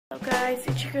guys,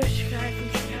 it's your girl Shikai from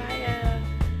Shikai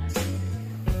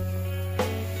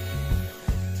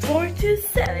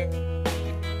 427.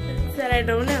 Said I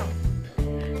don't know.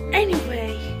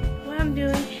 Anyway, what I'm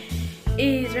doing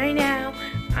is right now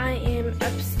I am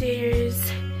upstairs.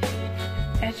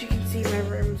 As you can see, my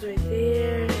room's right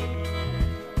there,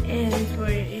 and we're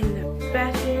in the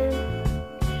bathroom.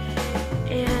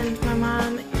 And my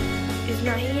mom is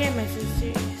not here. My sister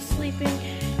is sleeping,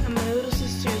 and my little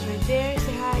sister is right there.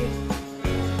 Say hi.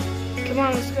 Come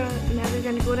on, let's go. Now we're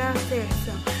gonna go downstairs.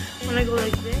 So when I go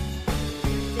like this,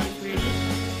 ready,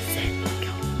 set,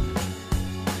 go.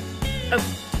 Oh,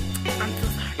 I'm so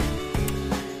sorry.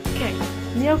 Okay,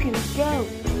 Milky, let's go.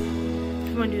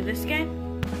 Come on, do this again.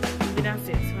 Go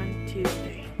downstairs. 1, 2,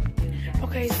 3.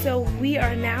 Okay, so we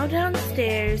are now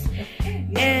downstairs,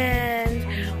 and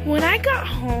when I got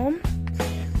home,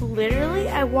 literally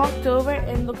I walked over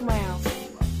and looked at my house.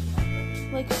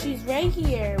 Like, she's right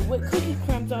here with cookie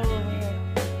crumbs all over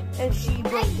her, and she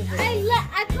broke the vase.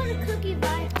 I put a cookie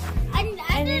by.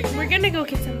 And we're gonna go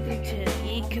get something to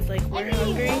eat because, like, we're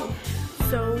hungry.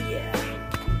 So yeah.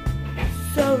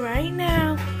 So right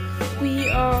now we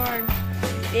are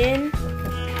in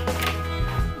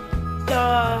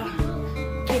the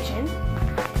kitchen.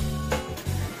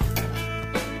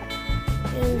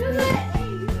 And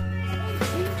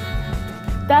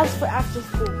that's for after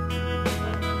school.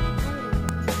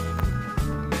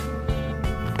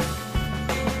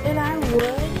 And I would. I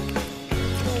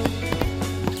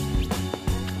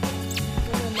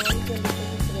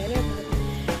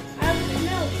wouldn't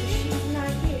know because she's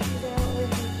not here. She's out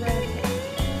with her friends.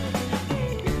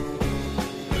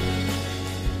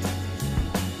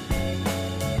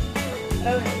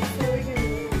 Okay, so we're gonna do.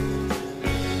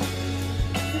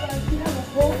 So like, you have a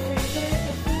whole freezer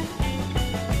of food.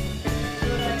 So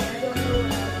like, I don't know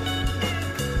what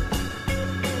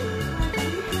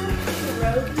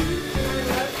else.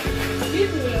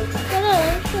 Excuse me.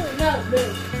 No,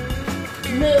 move.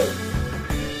 Move.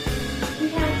 We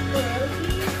have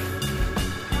pierogies.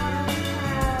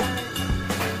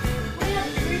 We have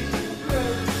 3 pieces of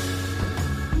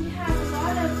pierogies. We have a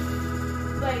lot of,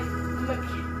 like,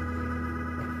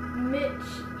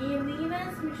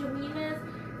 Michelinas,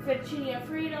 fettuccine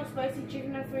Alfredo, spicy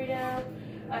chicken Alfredo,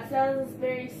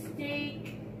 Salisbury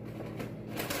steak.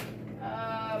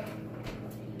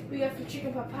 We got some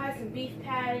chicken pot pie, some beef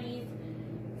patties,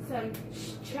 some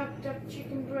chopped up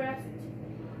chicken breast,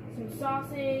 some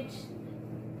sausage,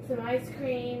 some ice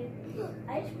cream,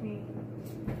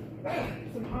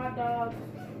 some hot dogs.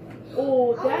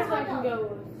 Oh, that's what I can go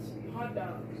with, hot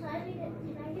dogs.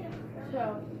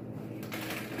 So,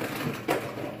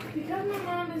 because my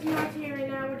mom is not here right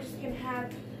now, we're just going to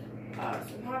have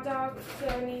some hot dogs. So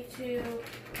I need to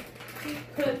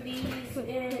put these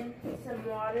in some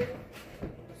water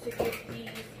to get these.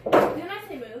 Didn't I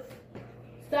say move?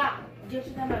 Stop. Get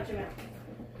your thumb out your mouth.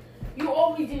 You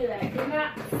always do that. You're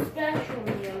not special,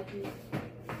 Yoki.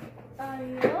 I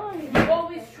know. You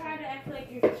always try to act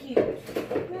like you're cute.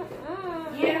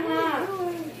 Yeah, huh?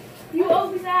 You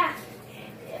always ask,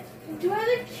 do I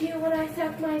look cute when I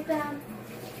suck my thumb?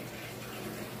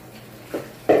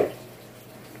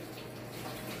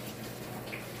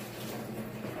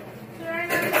 So right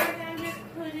now I'm just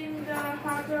putting the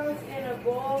hot dogs in a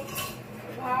bowl of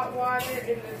hot water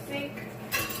in the sink.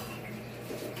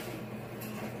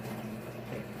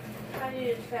 I need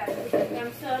it fast because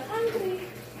I'm so hungry.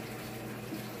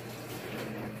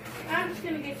 I'm just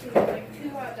gonna get you like 2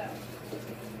 hot dogs.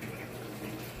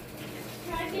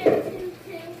 Can I get 2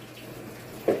 too?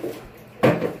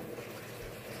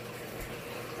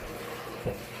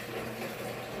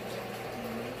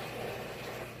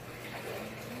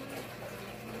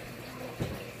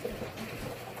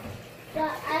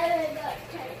 But I would not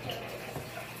take it.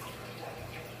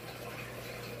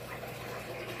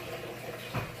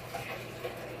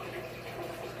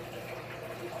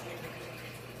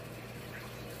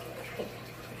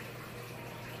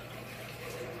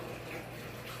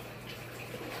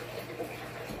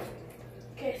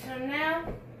 Okay, so now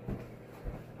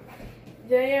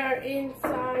they are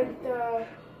inside the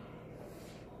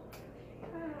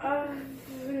oven.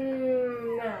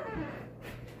 No.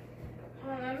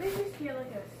 Hold on, let me just get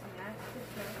like a snack to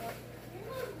serve up.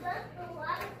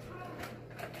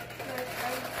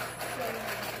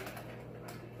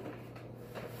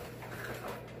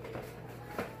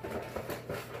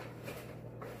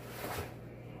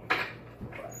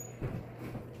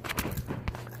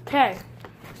 Okay,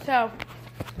 so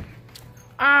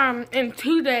in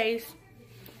 2 days,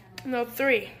 no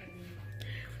 3.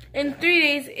 In 3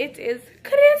 days it is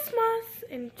Christmas.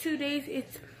 In 2 days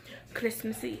it's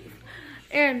Christmas Eve.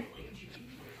 And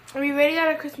We already got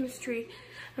our Christmas tree.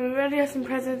 And we already got some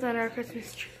presents on our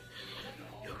Christmas tree.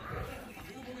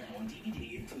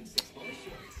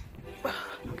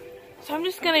 So I'm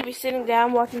just gonna be sitting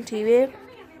down watching TV.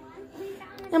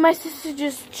 And my sister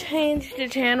just changed the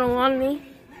channel on me.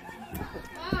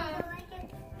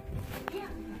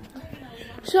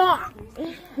 So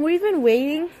we've been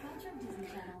waiting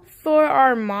for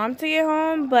our mom to get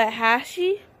home, but has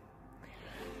she?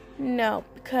 No,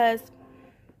 because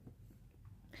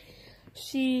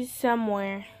she's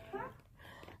somewhere.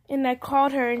 And I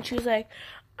called her and she was like,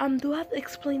 do I have to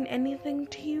explain anything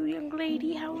to you, young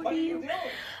lady? How are you?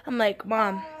 I'm like,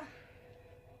 Mom,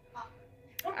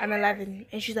 I'm 11.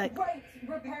 And she's like,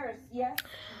 repairs, yes,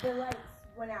 the lights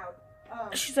went out.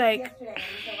 She's like,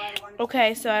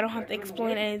 okay, so I don't have to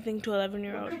explain anything to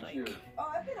 11-year-olds. Like,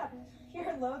 oh, I've been up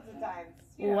here loads of times.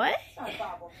 What?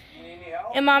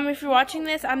 And Mom, if you're watching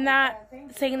this, I'm not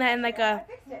saying that in like a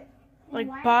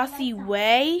bossy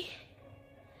way.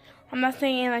 I'm not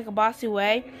saying it in like a bossy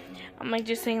way. I'm like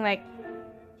just saying like,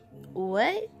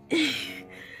 what?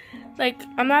 Like,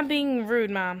 I'm not being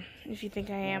rude, Mom. If you think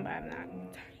I am, but I'm not.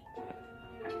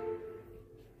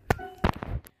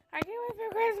 I can't wait for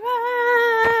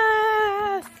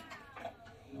Christmas!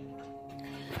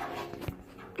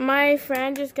 My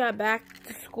friend just got back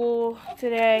to school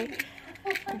today.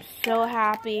 I'm so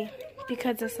happy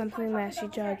because of something that she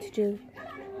tried to do.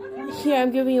 Here,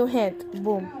 I'm giving you a hint.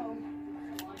 Boom.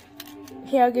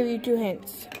 Here, I'll give you 2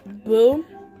 hints. Boom.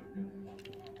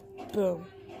 Boom.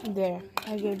 There.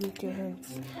 I gave you 2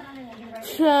 hints.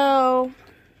 So,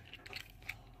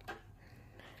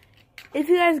 if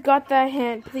you guys got that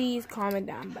hint, please comment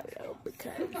down below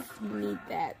because you need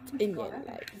that in your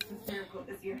life.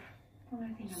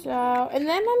 So, and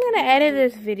then I'm going to edit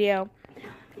this video.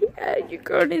 Yeah, your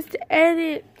girl needs to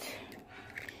edit.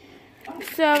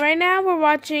 So, right now we're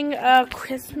watching a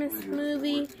Christmas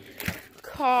movie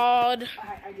called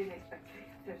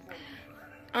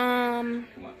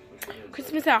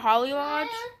Christmas at Holly Lodge.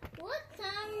 What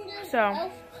time does So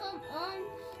Elf come on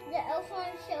the Elf on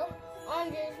show on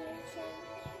Disney Channel?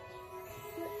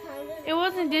 it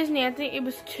wasn't Disney, I think it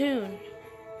was Toon.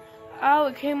 Oh,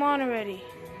 it came on already.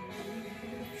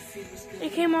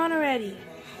 It came on already.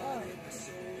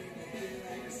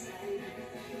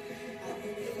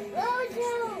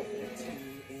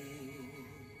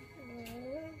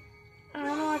 I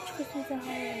don't know watch Christmas at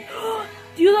Holly.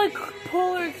 Do you like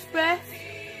Polar Express?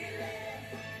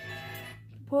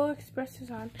 Polar Express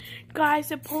is on. Guys,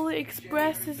 the Polar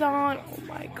Express is on. Oh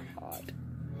my god.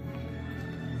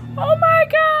 Oh my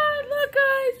god, look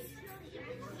guys.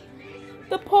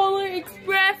 The Polar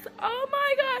Express. Oh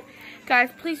my god. Guys,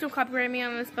 please don't copyright me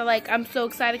on this, but like I'm so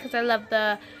excited because I love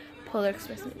the Polar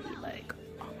Express movie. Like,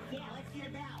 oh my god.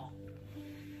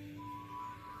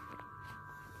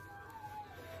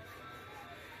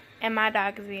 And my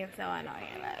dog is being so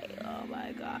annoying. Like, oh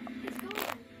my god.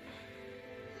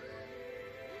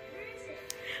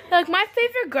 Like, my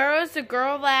favorite girl is the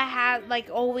girl that has, like,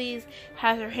 always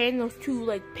has her hair in those 2,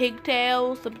 like,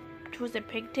 pigtails. The twisted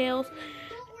pigtails.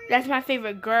 That's my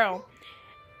favorite girl.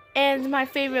 And my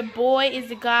favorite boy is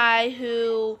the guy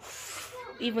who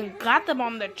even got them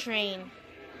on the train.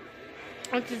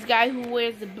 It's this guy who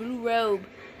wears the blue robe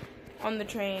on the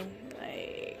train.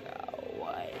 Like,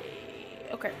 what?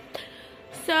 Okay.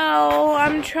 So,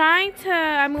 I'm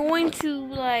going to,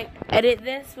 like, edit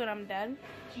this when I'm done.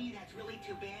 Gee, that's really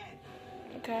too bad.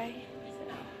 Okay.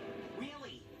 So.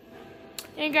 Really?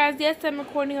 And guys, yes, I'm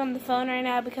recording on the phone right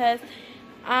now because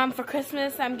for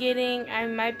Christmas I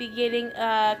might be getting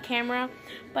a camera,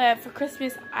 but for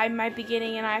Christmas I might be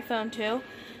getting an iPhone 2.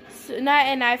 So, not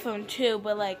an iPhone 2,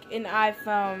 but like an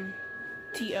iPhone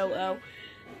TOO.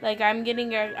 Like I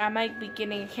might be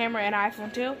getting a camera and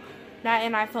iPhone 2, not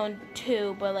an iPhone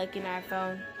 2, but like an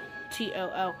iPhone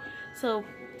TOO. So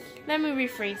let me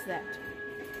rephrase that.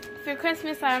 For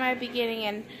Christmas, I might be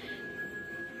getting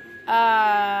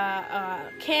a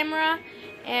camera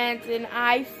and an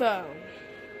iPhone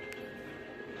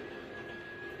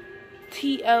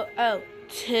TOO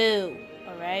 2.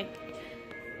 Alright?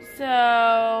 So,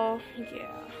 yeah.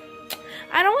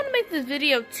 I don't want to make this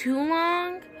video too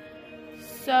long.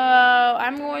 So,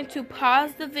 I'm going to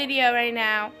pause the video right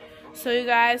now so you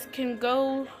guys can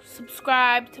go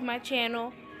subscribe to my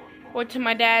channel or to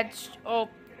my dad's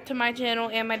to my channel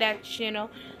and my dad's channel.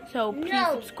 So please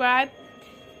subscribe.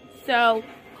 So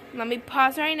let me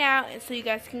pause right now so you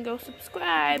guys can go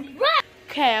subscribe.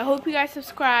 Okay, I hope you guys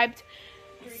subscribed.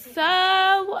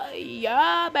 So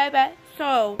yeah, baby.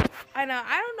 So I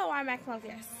don't know why I'm acting like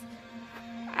this.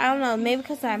 I don't know, maybe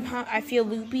because I feel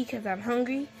loopy because I'm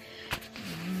hungry.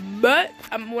 But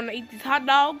I'm gonna eat these hot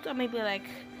dogs. I may be like,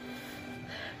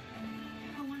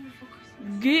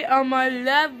 get on my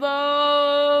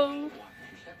level.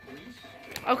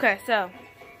 Okay, so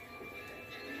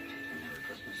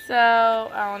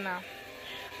I don't know.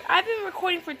 I've been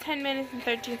recording for 10 minutes and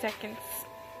 13 seconds.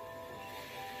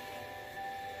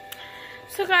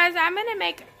 So guys, I'm gonna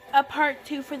make a part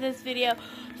 2 for this video.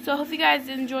 So I hope you guys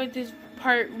enjoyed this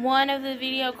part 1 of the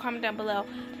video. Comment down below.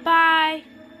 Bye.